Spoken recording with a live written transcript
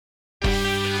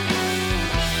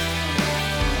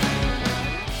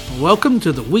welcome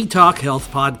to the We Talk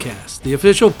Health podcast, the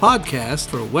official podcast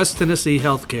for West Tennessee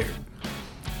Healthcare.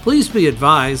 Please be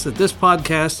advised that this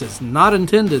podcast is not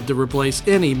intended to replace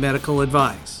any medical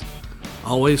advice.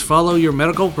 Always follow your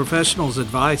medical professional's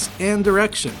advice and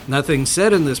direction. Nothing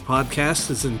said in this podcast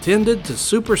is intended to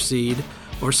supersede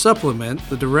or supplement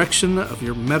the direction of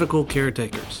your medical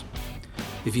caretakers.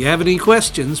 If you have any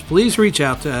questions, please reach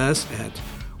out to us at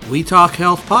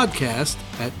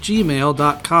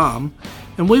wetalkhealthpodcast@gmail.com,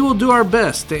 and we will do our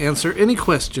best to answer any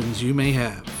questions you may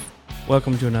have.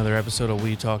 Welcome to another episode of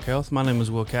We Talk Health. My name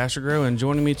is Will Castregro, and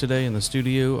joining me today in the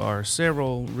studio are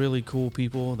several really cool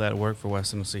people that work for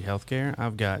West Tennessee Healthcare.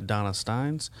 I've got Donna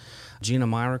Steins, Gina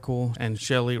Myracle, and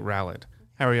Shelly Rowlett.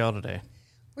 How are y'all today?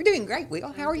 We're doing great,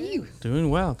 Will. How are you? Doing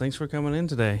well. Thanks for coming in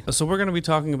today. So we're going to be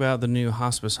talking about the new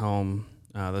hospice home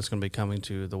that's going to be coming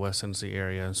to the West Tennessee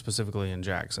area, specifically in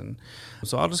Jackson.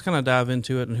 So I'll just kind of dive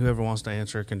into it, and whoever wants to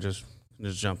answer can just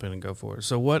jump in and go for it.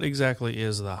 So what exactly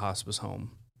is the hospice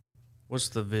home? What's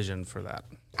the vision for that?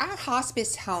 Our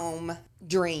hospice home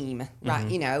dream, right?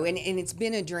 You know, and it's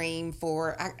been a dream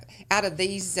for, out of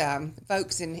these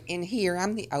folks in here,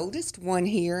 I'm the oldest one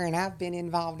here, and I've been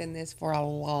involved in this for a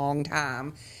long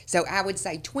time. So I would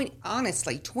say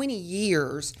 20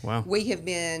 years. Wow. We have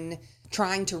been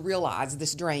trying to realize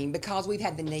this dream because we've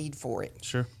had the need for it.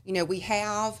 Sure. You know, we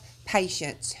have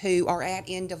patients who are at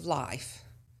end of life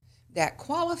that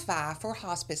qualify for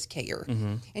hospice care.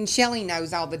 And Shelly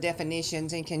knows all the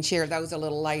definitions and can share those a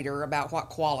little later about what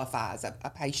qualifies a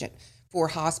patient for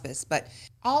hospice. But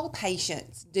all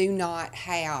patients do not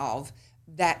have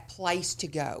that place to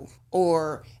go,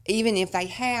 or even if they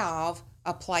have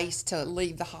a place to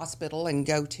leave the hospital and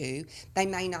go to, they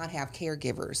may not have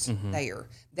caregivers there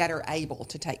that are able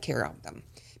to take care of them.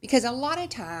 Because a lot of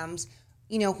times,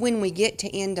 you know, when we get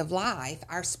to end of life,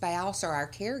 our spouse or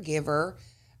our caregiver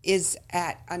is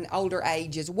at an older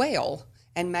age as well,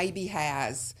 and maybe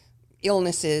has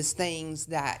illnesses, things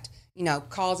that, you know,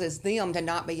 causes them to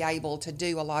not be able to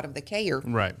do a lot of the care.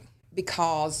 Right.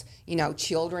 Because, you know,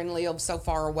 children live so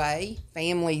far away,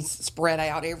 families spread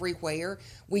out everywhere.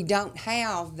 We don't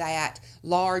have that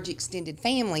large extended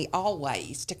family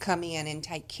always to come in and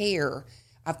take care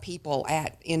of people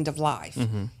at end of life.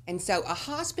 And so a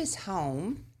hospice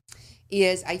home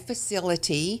is a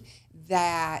facility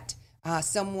that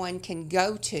someone can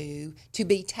go to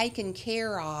be taken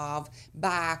care of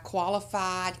by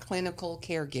qualified clinical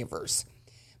caregivers.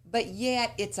 But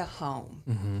yet it's a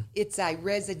home. It's a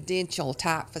residential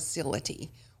type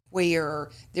facility where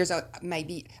there's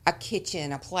maybe a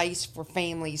kitchen, a place for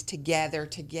families to gather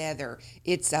together.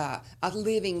 It's a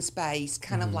living space,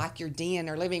 kind of like your den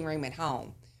or living room at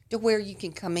home, to where you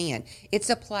can come in.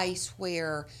 It's a place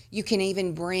where you can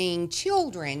even bring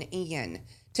children in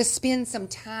to spend some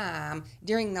time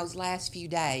during those last few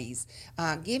days,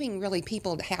 giving really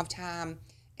people to have time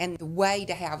and the way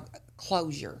to have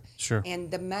closure. Sure.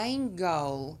 And the main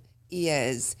goal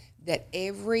is that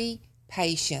every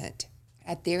patient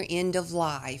at their end of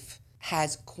life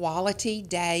has quality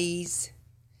days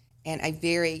and a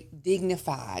very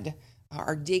dignified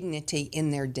or dignity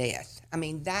in their death. I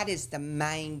mean, that is the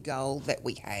main goal that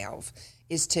we have,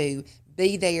 is to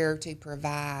be there to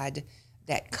provide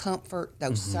that comfort,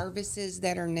 those services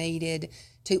that are needed,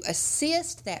 to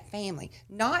assist that family,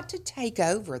 not to take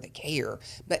over the care,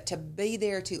 but to be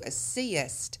there to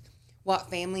assist what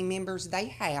family members they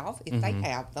have, if they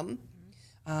have them,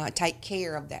 take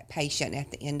care of that patient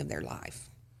at the end of their life.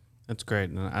 That's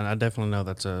great. And I definitely know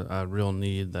that's a real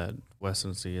need that West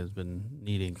Tennessee has been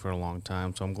needing for a long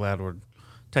time. So I'm glad we're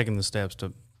taking the steps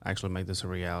to actually make this a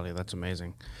reality. That's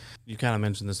amazing. You kind of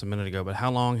mentioned this a minute ago, but how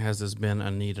long has this been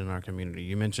a need in our community?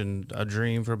 You mentioned a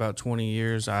dream for about 20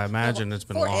 years. I imagine it's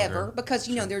been forever, longer. because,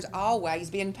 you know, there's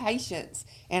always been patients.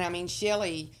 And, I mean,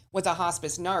 Shelly was a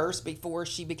hospice nurse before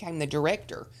she became the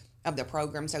director of the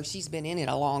program, so she's been in it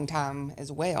a long time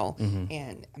as well.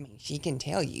 And, I mean, she can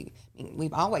tell you, I mean,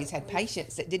 we've always had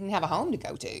patients that didn't have a home to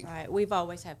go to. Right. We've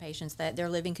always had patients that their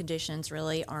living conditions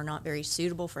really are not very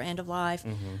suitable for end of life.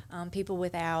 People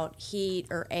without heat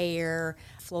or air,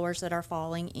 floors that are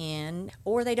falling in,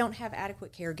 or they don't have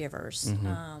adequate caregivers.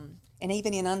 And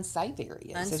even in unsafe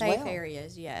areas as well. Unsafe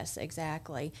areas, yes,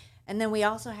 exactly. And then we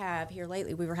also have, here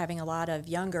lately, we were having a lot of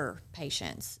younger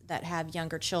patients that have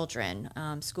younger children,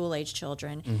 school-age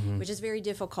children, which is very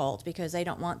difficult because they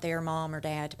don't want their mom or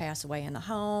dad to pass away in the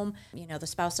home. You know, the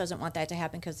spouse doesn't want that to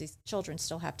happen because these children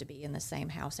still have to be in the same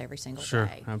house every single day. Sure,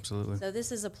 absolutely. So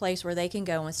this is a place where they can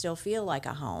go and still feel like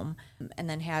a home, and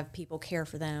then have people care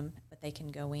for them, but they can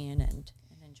go in and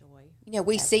enjoy.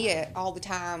 We see it all the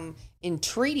time in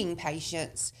treating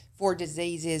patients for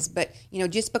diseases, but,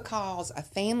 just because a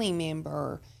family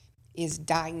member is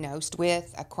diagnosed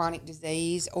with a chronic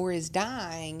disease or is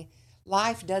dying,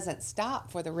 life doesn't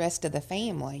stop for the rest of the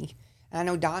family. I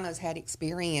know Donna's had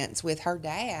experience with her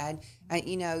dad.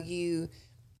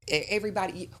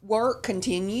 Everybody, work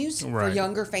continues for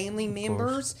younger family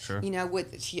members. Sure.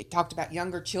 She talked about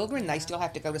younger children. They still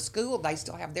have to go to school. They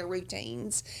still have their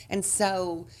routines. And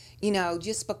so,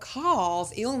 just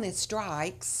because illness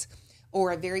strikes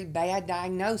or a very bad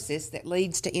diagnosis that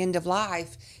leads to end of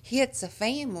life hits a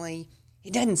family,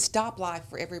 it doesn't stop life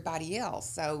for everybody else.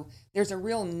 So there's a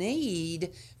real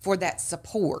need for that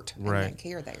support and that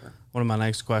care there. One of my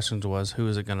next questions was, who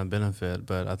is it going to benefit?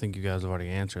 But I think you guys have already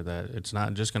answered that. It's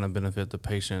not just going to benefit the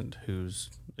patient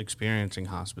who's experiencing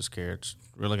hospice care. It's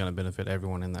really going to benefit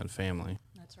everyone in that family.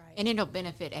 That's right. And it'll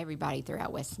benefit everybody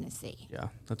throughout West Tennessee. Yeah,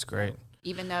 that's great.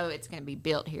 Even though it's going to be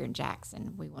built here in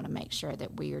Jackson, we want to make sure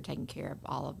that we are taking care of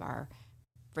all of our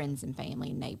friends and family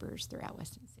and neighbors throughout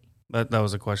West Tennessee. That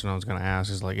was a question I was going to ask.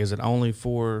 Is it only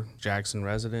for Jackson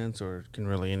residents, or can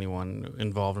really anyone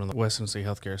involved in the West Tennessee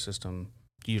healthcare system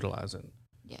utilize it?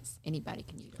 Yes, anybody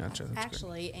can utilize Gotcha. it.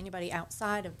 Actually, anybody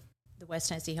outside of the West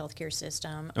Tennessee healthcare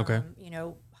system. Okay.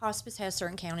 Hospice has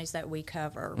certain counties that we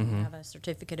cover. We have a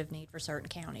certificate of need for certain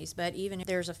counties. But even if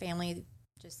there's a family,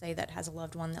 just say that has a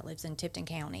loved one that lives in Tipton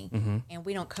County, and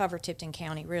we don't cover Tipton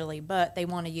County really, but they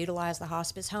want to utilize the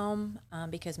hospice home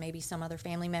because maybe some other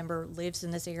family member lives in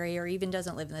this area or even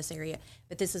doesn't live in this area,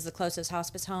 but this is the closest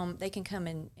hospice home, they can come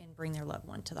in and bring their loved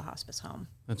one to the hospice home.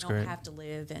 That's they great. don't have to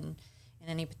live in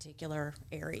any particular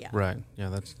area. Right.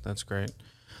 Yeah, that's great.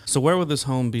 So where will this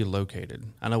home be located?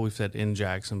 I know we've said in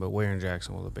Jackson, but where in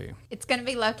Jackson will it be? It's going to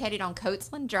be located on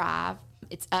Coatsland Drive.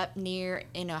 It's up near,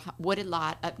 in a wooded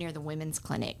lot up near the Women's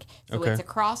Clinic. So it's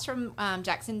across from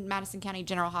Jackson Madison County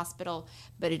General Hospital,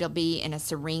 but it'll be in a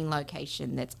serene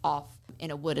location that's off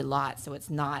in a wooded lot, so it's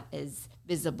not as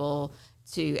visible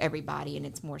to everybody, and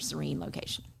it's more serene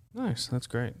location. Nice. That's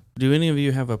great. Do any of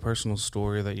you have a personal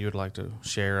story that you would like to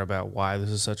share about why this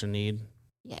is such a need?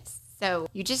 Yes. So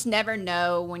you just never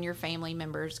know when your family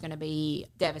member is going to be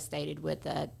devastated with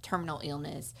a terminal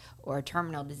illness or a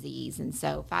terminal disease. And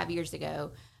so 5 years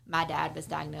ago, my dad was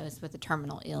diagnosed with a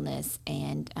terminal illness,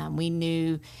 and we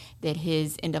knew that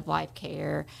his end-of-life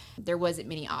care, there wasn't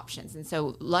many options. And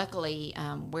so luckily,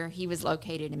 where he was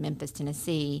located in Memphis,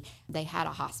 Tennessee, they had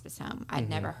a hospice home. I'd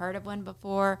never heard of one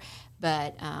before,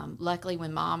 but luckily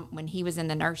when he was in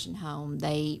the nursing home,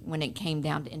 when it came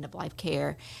down to end-of-life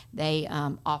care, they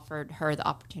offered her the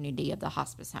opportunity of the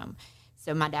hospice home.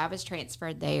 So my dad was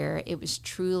transferred there. It was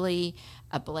truly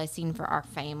a blessing for our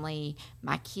family.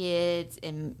 My kids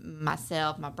and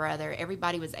myself, my brother,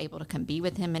 everybody was able to come be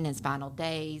with him in his final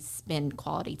days, spend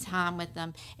quality time with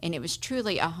them. And it was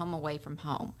truly a home away from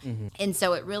home. And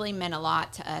so it really meant a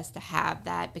lot to us to have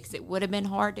that, because it would have been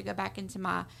hard to go back into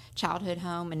my childhood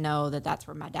home and know that that's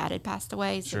where my dad had passed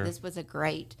away. So this was a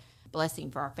great blessing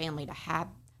for our family to have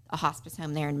a hospice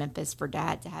home there in Memphis for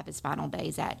Dad to have his final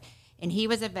days at. And he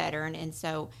was a veteran, and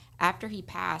so after he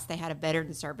passed, they had a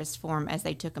veteran service for him as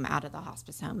they took him out of the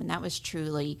hospice home, and that was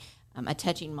truly a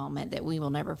touching moment that we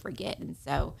will never forget. And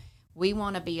so we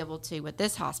want to be able to, with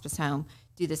this hospice home,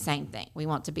 do the same thing. We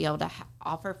want to be able to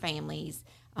offer families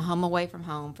a home away from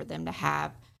home for them to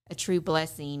have a true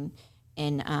blessing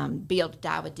and be able to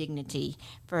die with dignity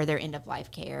for their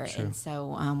end-of-life care. Sure. And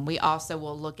so we also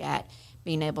will look at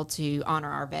being able to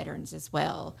honor our veterans as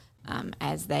well,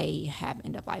 as they have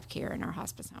end-of-life care in our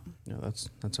hospice home. Yeah,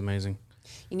 that's amazing.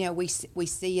 We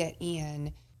see it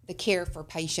in the care for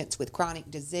patients with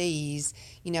chronic disease.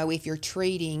 If you're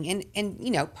treating,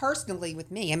 and personally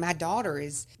with me, and my daughter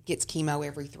gets chemo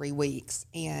every 3 weeks,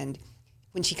 and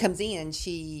when she comes in,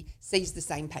 she sees the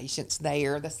same patients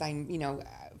there, the same,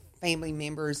 family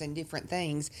members and different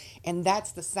things, and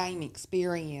that's the same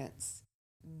experience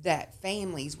that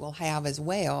families will have as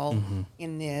well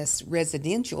in this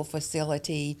residential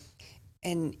facility,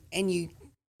 and you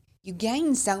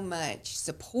gain so much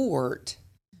support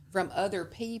from other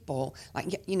people.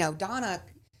 Like, Donna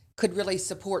could really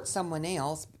support someone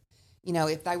else,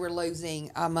 if they were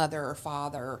losing a mother or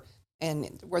father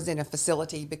and was in a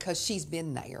facility, because she's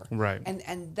been there. Right.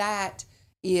 And that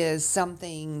is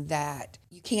something that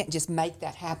you can't just make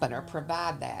that happen or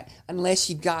provide that unless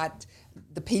you've got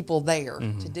the people there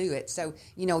to do it. So,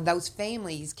 those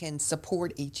families can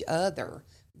support each other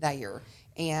there.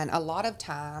 And a lot of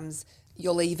times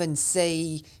you'll even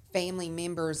see family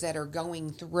members that are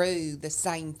going through the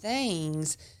same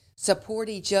things support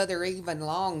each other even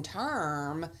long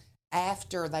term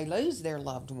after they lose their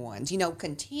loved ones,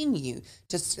 continue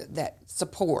to that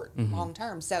support long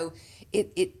term. So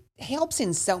it helps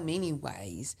in so many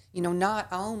ways, not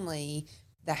only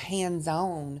the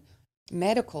hands-on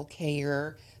medical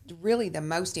care. Really the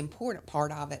most important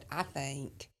part of it, I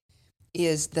think,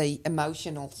 is the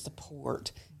emotional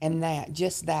support, and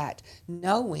that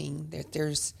knowing that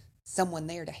there's someone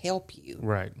there to help you.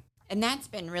 Right. And that's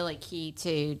been really key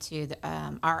to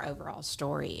our overall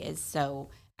story. Is so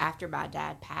after my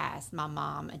dad passed, my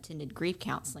mom attended grief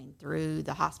counseling through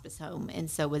the hospice home, and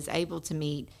so was able to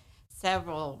meet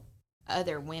several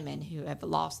other women who have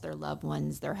lost their loved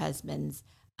ones, their husbands,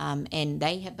 and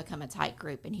they have become a tight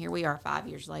group. And here we are 5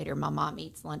 years later. My mom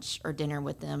eats lunch or dinner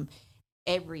with them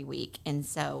every week. And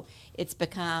so it's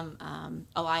become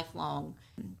a lifelong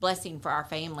blessing for our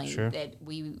family that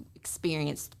we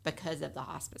experienced because of the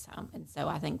hospice home. And so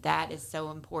I think that is so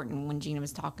important when Gina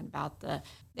was talking about the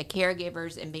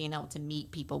caregivers and being able to meet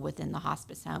people within the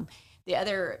hospice home. The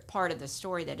other part of the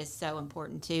story that is so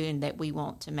important too, and that we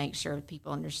want to make sure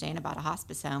people understand about a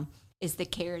hospice home, is the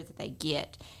care that they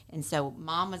get. And so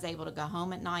Mom was able to go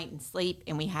home at night and sleep,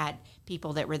 and we had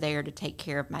people that were there to take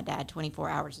care of my dad 24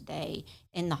 hours a day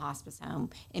in the hospice home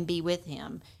and be with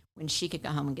him when she could go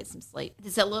home and get some sleep.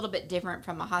 It's a little bit different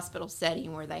from a hospital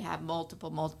setting where they have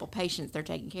multiple patients they're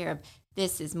taking care of.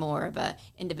 This is more of a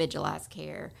individualized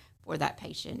care for that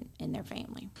patient and their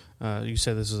family. You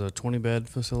said this is a 20-bed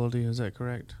facility, is that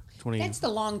correct? 20. That's the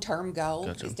long-term goal,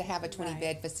 Gotcha. is to have a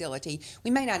 20-bed facility.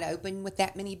 We may not open with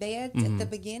that many beds at the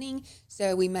beginning,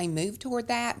 so we may move toward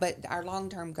that, but our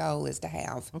long-term goal is to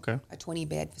have a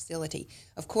 20-bed facility.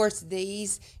 Of course,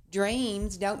 these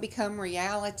dreams don't become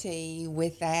reality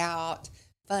without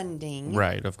funding.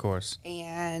 Right, of course.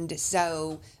 And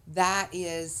so that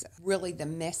is really the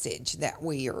message that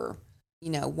we are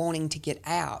wanting to get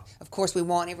out. Of course, we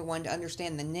want everyone to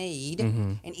understand the need,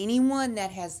 and anyone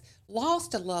that has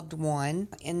lost a loved one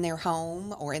in their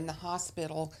home or in the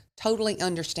hospital totally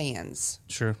understands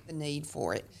the need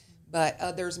for it. But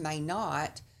others may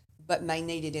not, but may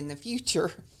need it in the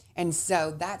future. And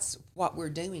so that's what we're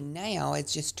doing now,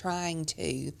 is just trying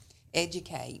to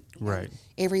educate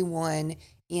everyone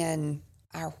in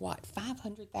our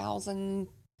 500,000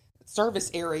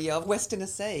 service area of West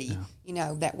Tennessee,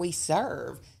 that we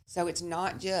serve. So it's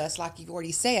not just, like you've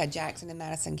already said, Jackson and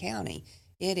Madison County.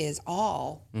 It is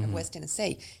all of West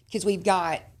Tennessee. Because we've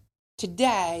got,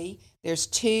 today, there's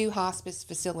 2 hospice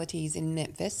facilities in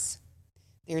Memphis.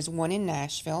 There's one in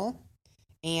Nashville,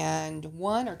 and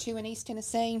 1 or 2 in East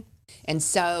Tennessee. And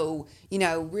so,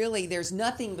 really, there's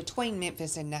nothing between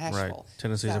Memphis and Nashville. Right.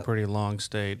 Tennessee's a pretty long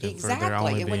state.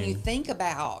 Exactly. And when you think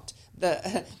about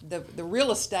the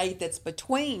real estate that's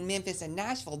between Memphis and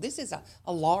Nashville, this is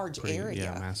a large area.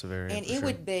 Yeah, massive area. And it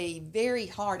would be very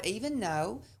hard, even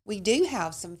though we do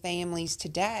have some families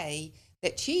today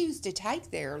that choose to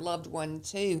take their loved one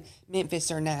to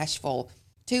Memphis or Nashville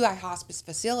to a hospice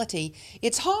facility.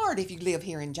 It's hard if you live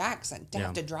here in Jackson to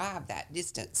have to drive that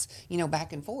distance,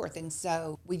 back and forth. And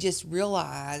so we just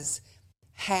realize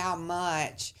how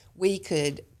much we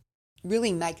could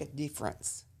really make a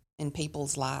difference in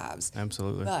people's lives.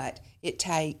 Absolutely. But it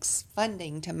takes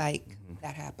funding to make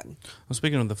that happen. Well,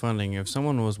 speaking of the funding, if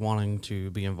someone was wanting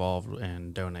to be involved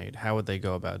and donate, how would they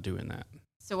go about doing that?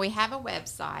 So we have a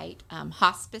website,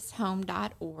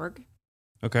 hospicehome.org.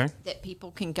 Okay. That people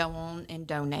can go on and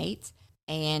donate,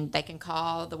 and they can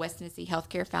call the West Tennessee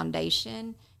Healthcare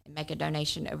Foundation and make a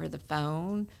donation over the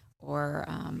phone, or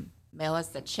mail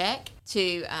us a check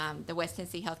to the West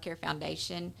Tennessee Healthcare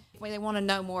Foundation. If they want to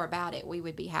know more about it, we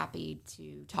would be happy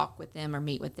to talk with them or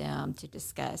meet with them to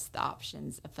discuss the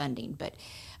options of funding. But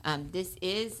this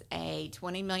is a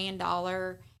 $20 million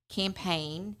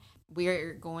campaign.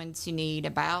 We're going to need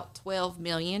about $12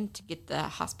 million to get the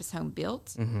hospice home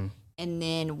built. And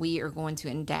then we are going to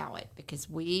endow it, because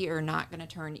we are not going to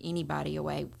turn anybody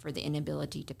away for the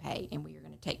inability to pay. And we are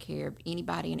going to take care of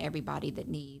anybody and everybody that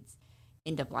needs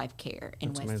end-of-life care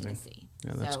in West Tennessee.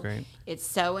 Yeah, that's great. It's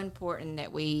so important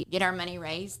that we get our money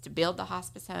raised to build the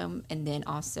hospice home, and then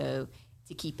also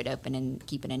to keep it open and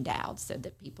keep it endowed so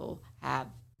that people have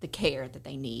the care that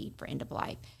they need for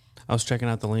end-of-life. I was checking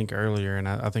out the link earlier, and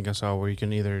I think I saw where you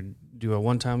can either do a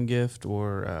one-time gift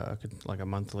or like a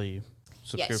monthly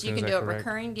subscription. Yes, you can do a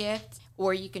recurring gift,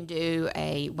 or you can do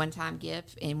a one-time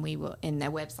gift, and we will, in the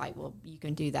website, you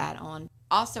can do that on.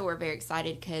 Also, we're very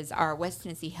excited because our West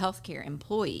Tennessee healthcare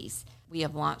employees, we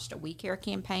have launched a We Care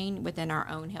campaign within our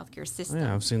own healthcare system.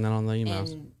 Yeah, I've seen that on the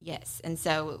emails. And yes, and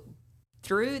so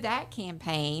through that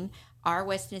campaign, our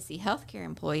West Tennessee healthcare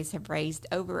employees have raised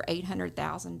over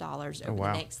 $800,000 over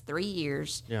the next 3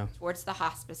 years towards the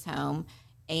hospice home.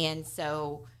 And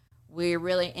so we're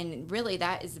really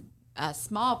that is a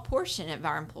small portion of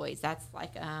our employees. That's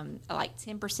like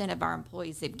 10% of our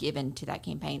employees have given to that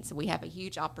campaign. So we have a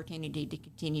huge opportunity to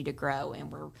continue to grow,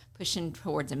 and we're pushing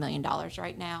towards $1 million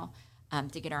right now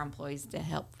to get our employees to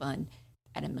help fund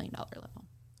at $1 million level.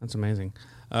 That's amazing.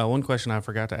 One question I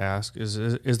forgot to ask is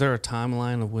there a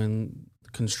timeline of when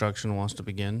construction wants to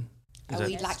begin?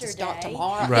 We'd like to start Yesterday.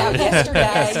 tomorrow. Right. Yeah, yesterday,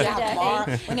 Yesterday. yeah,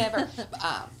 tomorrow, whenever.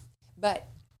 But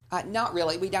not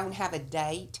really. We don't have a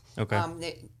date. Okay.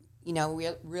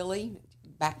 Really,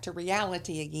 back to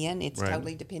reality again. It's Right.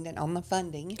 totally dependent on the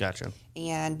funding. Gotcha.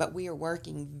 But we are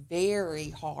working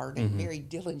very hard and very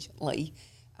diligently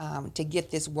to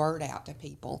get this word out to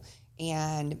people.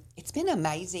 And it's been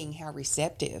amazing how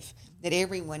receptive that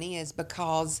everyone is,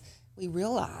 because we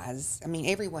realize,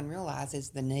 everyone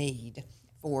realizes the need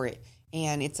for it.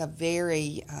 And it's a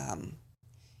very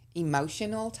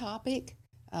emotional topic.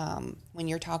 When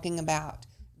you're talking about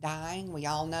dying, we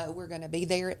all know we're going to be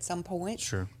there at some point.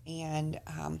 Sure. And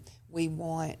we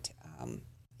want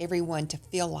everyone to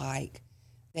feel like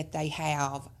that they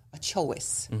have a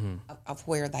choice of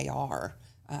where they are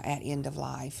at end of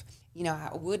life. I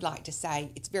would like to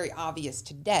say it's very obvious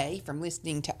today from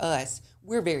listening to us,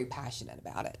 we're very passionate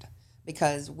about it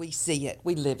because we see it,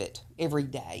 we live it every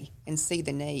day and see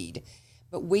the need.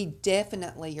 But we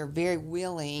definitely are very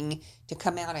willing to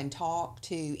come out and talk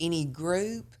to any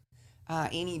group,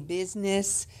 any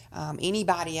business,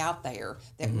 anybody out there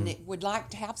that would like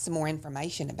to have some more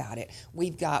information about it.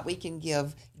 We can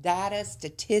give data,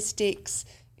 statistics,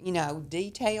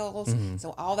 details.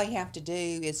 So all they have to do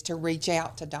is to reach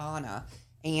out to Donna,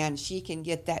 and she can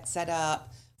get that set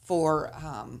up for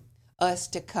us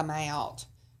to come out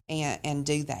and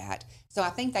do that. So I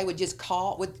think they would just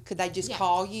call. Could they just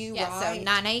call you? Yeah, right? So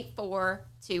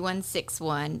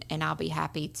 984-2161, and I'll be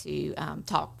happy to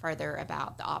talk further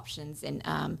about the options.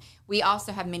 And we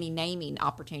also have many naming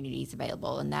opportunities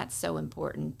available, and that's so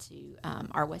important to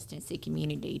our West Tennessee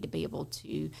community to be able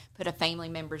to put a family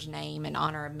member's name and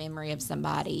honor a memory of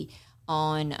somebody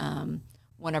on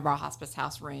one of our hospice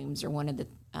house rooms or one of the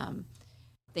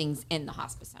things in the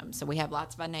hospice home. So we have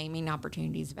lots of naming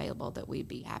opportunities available that we'd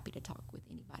be happy to talk with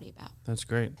anybody about. That's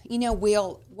great.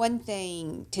 Will, one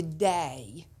thing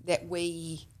today that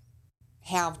we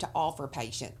have to offer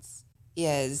patients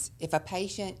is if a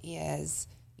patient is,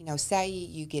 say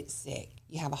you get sick,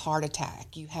 you have a heart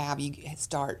attack, you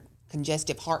start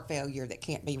congestive heart failure that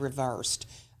can't be reversed,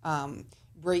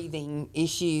 breathing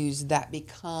issues that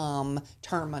become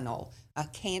terminal, a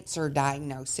cancer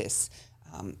diagnosis,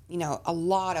 a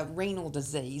lot of renal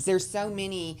disease. There's so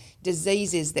many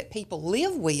diseases that people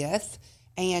live with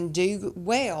and do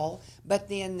well, but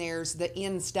then there's the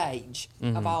end stage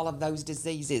of all of those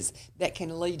diseases that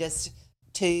can lead us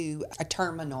to a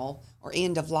terminal or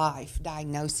end of life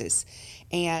diagnosis.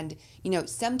 And,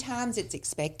 sometimes it's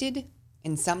expected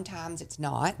and sometimes it's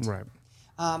not. Right.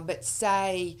 But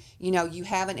say, you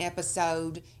have an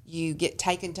episode, you get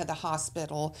taken to the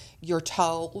hospital, you're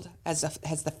told as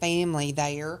the family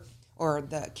there or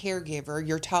the caregiver,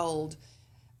 you're told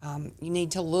you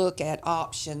need to look at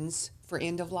options for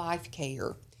end-of-life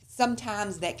care.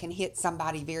 Sometimes that can hit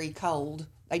somebody very cold.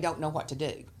 They don't know what to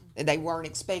do. They weren't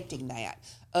expecting that.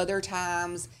 Other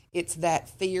times it's that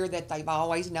fear that they've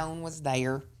always known was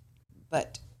there,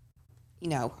 but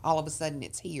all of a sudden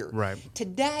it's here. Right.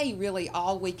 Today, really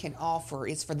all we can offer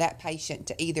is for that patient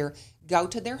to either go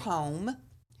to their home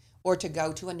or to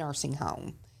go to a nursing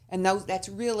home. And that's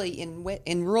really,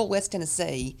 in rural West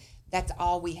Tennessee, that's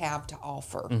all we have to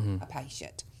offer a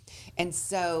patient. And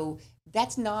so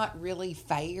that's not really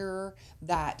fair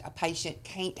that a patient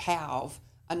can't have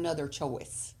another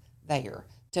choice there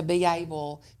to be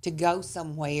able to go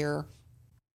somewhere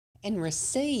and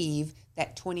receive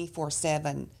that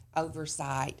 24/7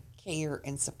 oversight, care,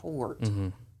 and support,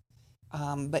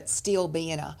 but still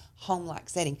be in a home-like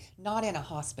setting, not in a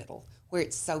hospital where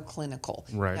it's so clinical.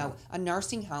 Right. A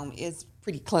nursing home is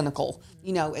pretty clinical,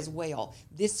 as well.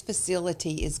 This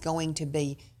facility is going to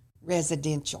be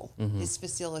residential. This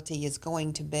facility is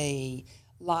going to be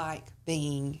like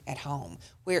being at home,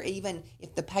 where even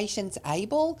if the patient's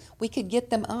able, we could get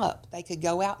them up. They could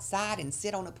go outside and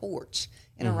sit on a porch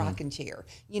in a rocking chair.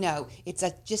 It's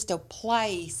just a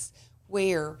place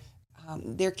where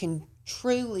there can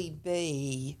truly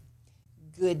be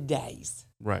good days.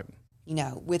 Right.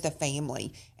 With a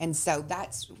family. And so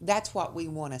that's what we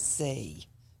want to see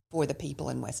for the people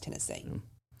in West Tennessee. And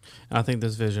I think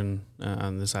this vision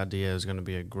and this idea is going to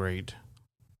be a great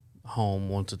home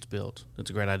once it's built. It's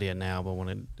a great idea now, but when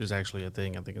it is actually a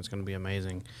thing, I think it's going to be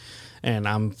amazing. And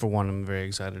I'm very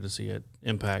excited to see it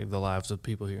impact the lives of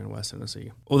people here in West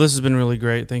Tennessee. Well, this has been really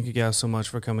great. Thank you guys so much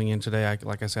for coming in today.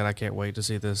 Like I said, I can't wait to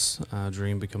see this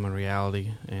dream become a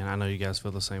reality, and I know you guys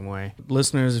feel the same way.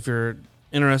 Listeners, if you're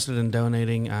interested in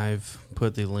donating, I've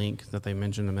put the link that they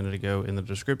mentioned a minute ago in the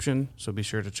description, so be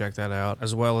sure to check that out,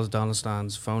 as well as Donna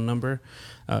Stein's phone number.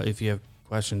 If you have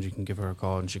questions, you can give her a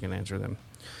call and she can answer them.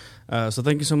 So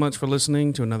thank you so much for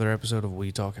listening to another episode of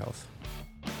We Talk Health.